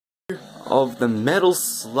Of the Metal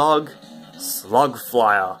Slug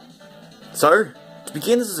Flyer. So, to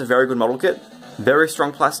begin, this is a very good model kit. Very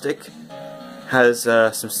strong plastic. Has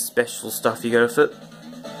some special stuff you get with it.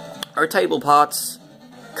 Rotatable parts.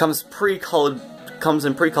 Comes in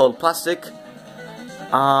pre-colored plastic.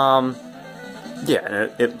 Yeah,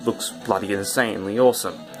 and it looks bloody insanely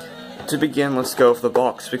awesome. To begin, let's go for the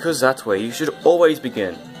box, because that's where you should always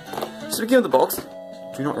begin. So to begin with the box,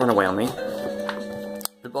 do not run away on me.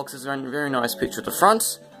 The box is a very nice picture at the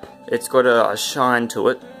front. It's got a shine to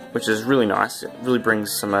it, which is really nice. It really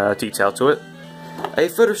brings some detail to it. A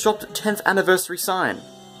photoshopped 10th anniversary sign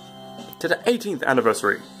to the 18th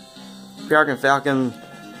anniversary. Peregrine Falcon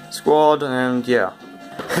squad, and yeah.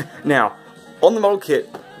 Now, on the model kit,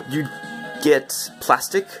 you get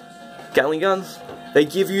plastic Gatling guns. They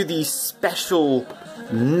give you the special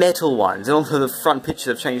metal ones, and on the front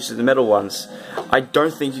picture they've changed to the metal ones. I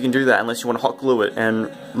don't think you can do that unless you want to hot glue it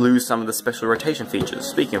and lose some of the special rotation features.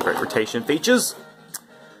 Speaking of rotation features,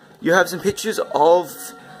 you have some pictures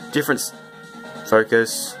of different...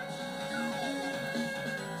 Focus.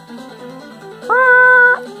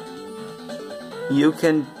 You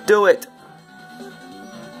can do it!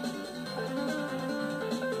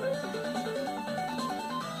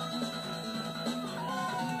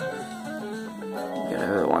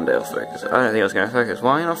 One day I'll focus. I don't think I was going to focus.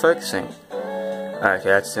 Why are you not focusing? Okay,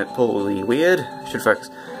 that's probably weird. Should focus.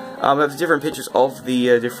 We have different pictures of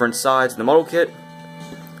the different sides of the model kit.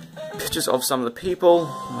 Pictures of some of the people.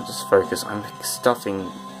 I'll just focus. I'm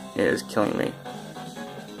stuffing. It is killing me.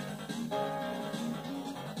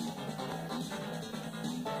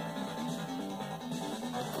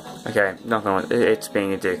 Okay, not going. It's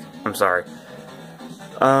being a dick. I'm sorry.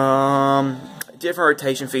 Different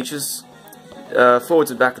rotation features. Forwards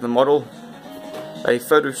and back of the model. A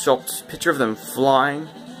photoshopped picture of them flying.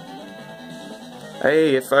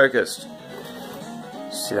 Hey, it focused.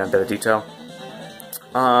 See that in better detail.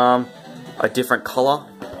 A different color.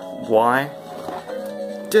 Why?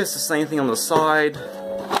 Just the same thing on the side.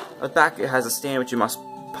 At the back it has a stand which you must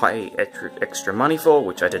pay extra money for,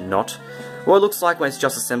 which I did not. What it looks like when it's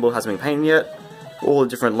just assembled hasn't been painted yet. All the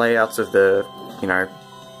different layouts of the,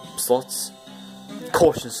 slots.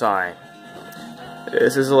 Caution sign.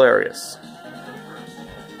 This is hilarious.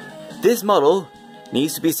 This model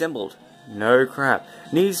needs to be assembled. No crap.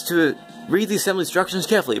 Needs to read the assembly instructions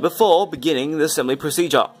carefully before beginning the assembly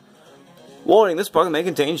procedure. Warning, this product may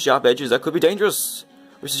contain sharp edges that could be dangerous.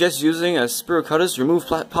 We suggest using a spiral cutters to remove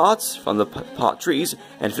flat parts from the part trees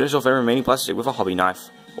and finish off any remaining plastic with a hobby knife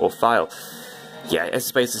or file. Yeah,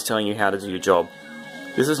 S-Space is telling you how to do your job.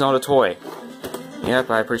 This is not a toy. Yep,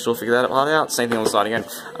 I pretty sure figured that part out. Same thing on the side again.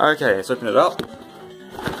 Okay, let's open it up.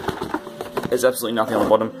 There's absolutely nothing on the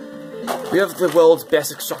bottom. We have the world's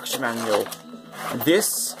best instruction manual.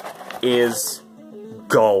 This is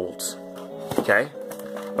gold. Okay?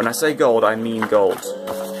 When I say gold, I mean gold.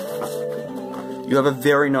 You have a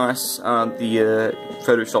very nice,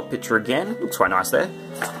 Photoshop picture again. Looks quite nice there.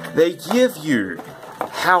 They give you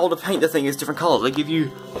how to paint the thing as different colours. They give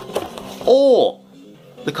you all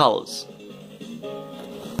the colours.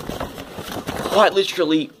 Quite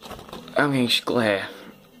literally, I mean, glare.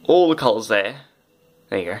 All the colours there.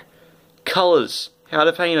 There you go. Colours. How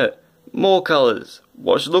to paint it. More colours.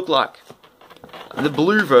 What it should look like. The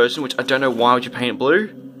blue version, which I don't know why would you paint it blue,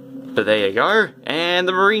 but there you go. And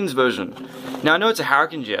the Marines version. Now I know it's a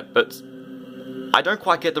Hurricane Jet, but I don't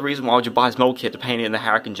quite get the reason why would you buy this model kit to paint it in the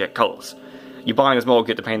Hurricane Jet colours. You're buying this model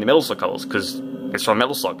kit to paint the Metal Slug colours, because it's from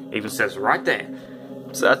Metal Slug. It even says right there.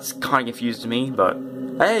 So that's kind of confused to me, but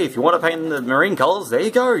hey, if you want to paint in the Marine colours, there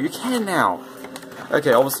you go, you can now.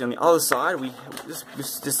 Okay, obviously on the other side, this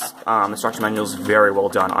instruction manual is very well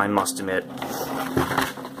done, I must admit.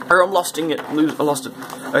 Or I'm lost it.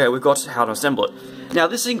 Okay, we've got how to assemble it. Now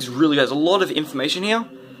this thing's really has a lot of information here.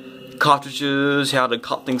 Cartridges, how to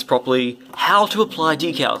cut things properly, how to apply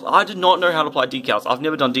decals. I did not know how to apply decals. I've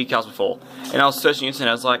never done decals before. And I was searching the internet,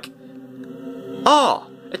 I was like, oh,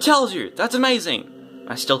 it tells you, that's amazing.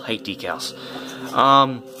 I still hate decals.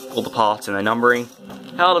 All the parts and the numbering.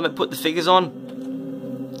 How to put the figures on.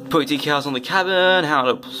 Put decals on the cabin,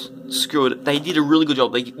 how to screw it. They did a really good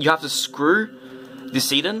job. You have to screw the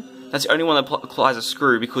seat in. That's the only one that applies a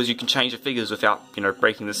screw because you can change the figures without,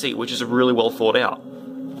 breaking the seat, which is really well thought out.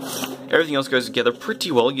 Everything else goes together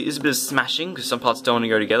pretty well. It is a bit of smashing because some parts don't want to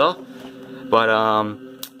go together. But,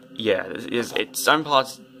 yeah, some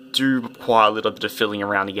parts do require a little bit of fiddling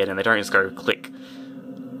around to get in. They don't just go click.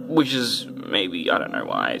 Which is maybe, I don't know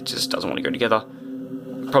why, it just doesn't want to go together.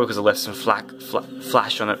 Probably because I left some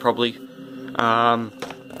flash on it, probably. I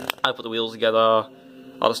put the wheels together,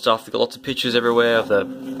 other stuff. We've got lots of pictures everywhere of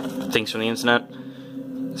the things from the internet.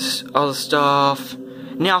 Other stuff.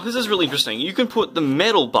 Now, this is really interesting. You can put the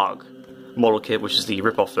Metal Bug model kit, which is the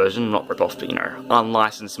rip-off version, not rip-off, but, you know,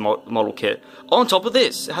 unlicensed model kit, on top of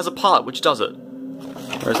this. It has a part which does it.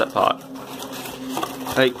 Where's that part?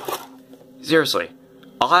 Like, seriously.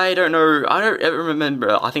 I don't know, I don't ever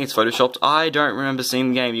remember, I think it's photoshopped, I don't remember seeing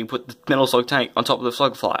the game you put the Metal Slug tank on top of the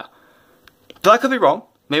Slug Flyer. But I could be wrong.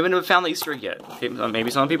 Maybe I never found the Easter egg yet.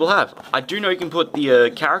 Maybe some people have. I do know you can put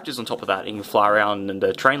the characters on top of that and you can fly around in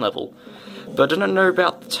the train level. But I don't know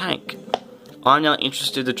about the tank. I'm now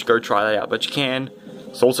interested to go try that out, but you can,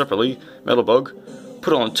 sold separately, Metal Bug,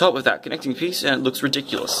 put it on top of that connecting piece and it looks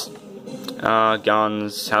ridiculous.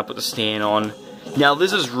 Guns, how to put the stand on. Now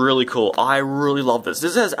this is really cool, I really love this.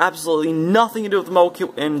 This has absolutely nothing to do with the model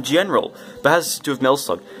kit in general, but has to do with Metal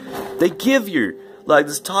Slug. They give you, like,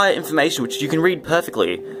 this entire information which you can read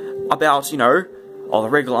perfectly about, you know, all the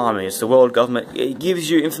regular armies, the world government. It gives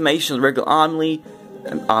you information on the regular army,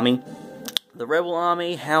 the rebel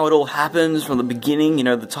army, how it all happens from the beginning, you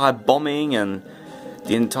know, the entire bombing and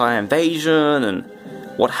the entire invasion and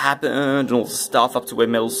what happened and all the stuff up to where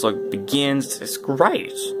Metal Slug begins. It's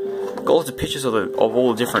great. Got lots of pictures of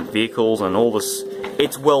all the different vehicles and all this.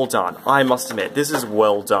 It's well done. I must admit, this is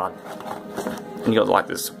well done. And you got like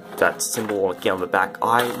that symbol again on the back.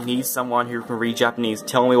 I need someone who can read Japanese.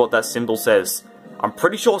 Tell me what that symbol says. I'm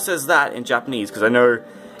pretty sure it says that in Japanese because I know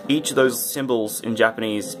each of those symbols in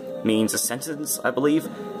Japanese means a sentence, I believe.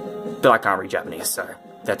 But I can't read Japanese, so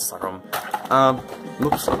that's not a problem.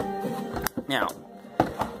 Whoops. Now,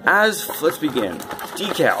 let's begin.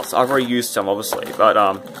 Decals. I've already used some, obviously, but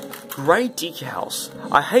great decals.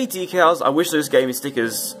 I hate decals. I wish those gave me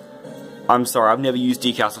stickers. I'm sorry, I've never used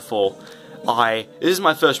decals before. This is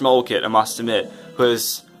my first model kit, I must admit,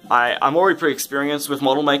 because I'm already pretty experienced with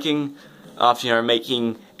model making, after, you know,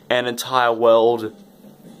 making an entire world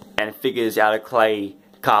and figures out of clay,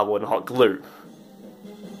 cardboard, and hot glue.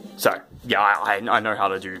 So, yeah, I know how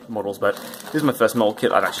to do models, but this is my first model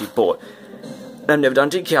kit I've actually bought. I've never done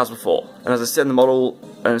decals before, and as I said in the model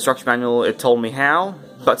instruction manual, it told me how,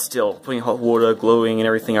 but still, putting hot water, gluing, and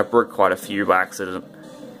everything, I broke quite a few by accident.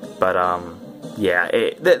 But, yeah,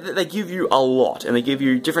 they give you a lot, and they give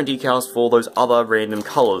you different decals for those other random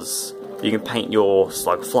colours. You can paint your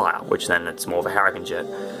Slug Flyer, which then it's more of a Hurricane jet.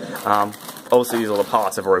 Obviously these are the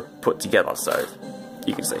parts I've already put together, so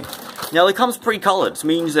you can see. Now it comes pre-coloured, which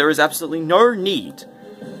means there is absolutely no need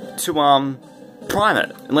to prime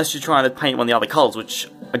it, unless you're trying to paint one of the other colours, which,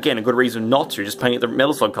 again, a good reason not to, just paint the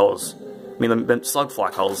Metal Slug colours. I mean the Slug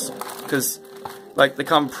Flyer colours, because, like, they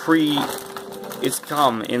come it's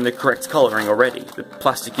come in the correct colouring already. The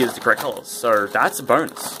plastic is the correct colours, so that's a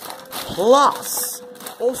bonus. Plus,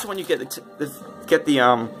 also when you get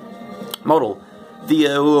the model, the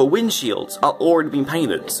windshields are already been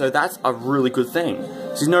painted, so that's a really good thing. So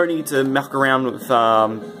there's no need to muck around with,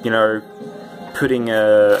 you know, putting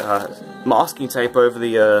masking tape over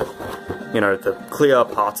the, you know, the clear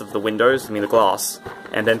parts of the windows, I mean the glass,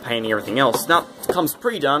 and then painting everything else. Now, it comes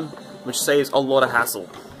pre-done, which saves a lot of hassle.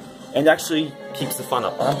 And actually keeps the fun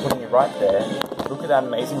up. I'm putting it right there. Look at that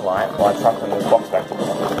amazing light while I'm chuckling this box back to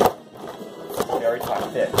the very tight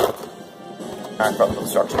fit. I've got the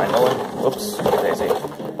instruction manual in. Whoops, daisy.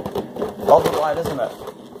 Lovely light, isn't it?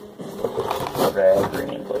 Red,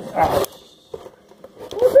 green, blue. Ah.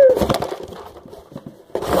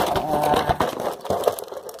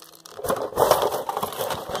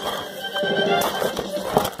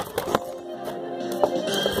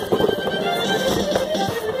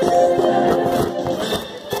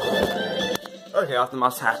 Okay, after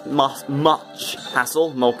much hassle,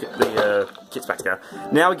 the kit's back together.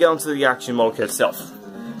 Now we get onto the actual model kit itself.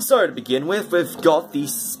 So, to begin with, we've got the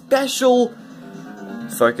special...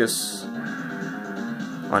 Focus.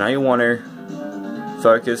 I know you want to.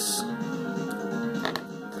 Focus.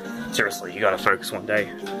 Seriously, you gotta focus one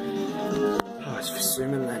day. Oh, it's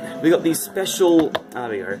zooming then. We got these special, there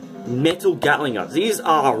we go, metal Gatling guns. These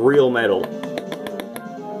are real metal.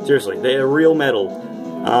 Seriously, they're real metal.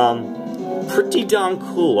 Pretty darn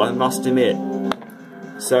cool, I must admit.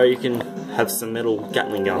 So you can have some metal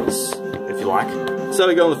Gatling guns, if you like. So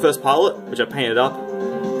we go on the first pilot, which I painted up.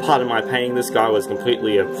 Part of my painting, this guy was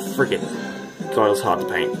completely a frickin'... God, it was hard to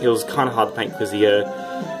paint. It was kind of hard to paint because the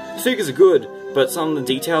figures are good, but some of the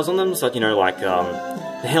details on them, so, you know, like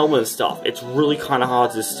the helmet and stuff, it's really kind of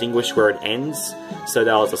hard to distinguish where it ends. So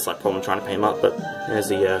that was a slight problem trying to paint them up, but there's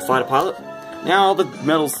the fighter pilot. Now the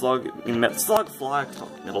Metal Slug, Slug Flyer,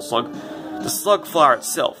 not Metal Slug, the Slug Flyer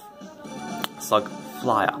itself. Slug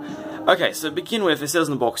Flyer. Okay, so to begin with, it says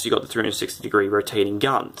in the box you got the 360-degree rotating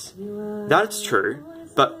guns. That's true,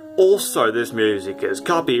 but Also, this music is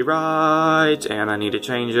copyright, and I need to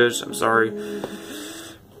change it, I'm sorry.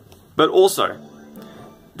 But also,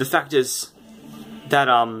 the fact is that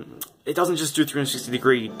it doesn't just do 360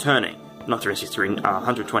 degree turning, not 360 degree,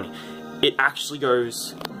 120. It actually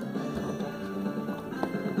goes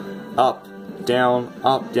up,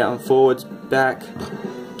 down, forwards, back,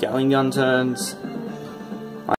 Gatling gun turns,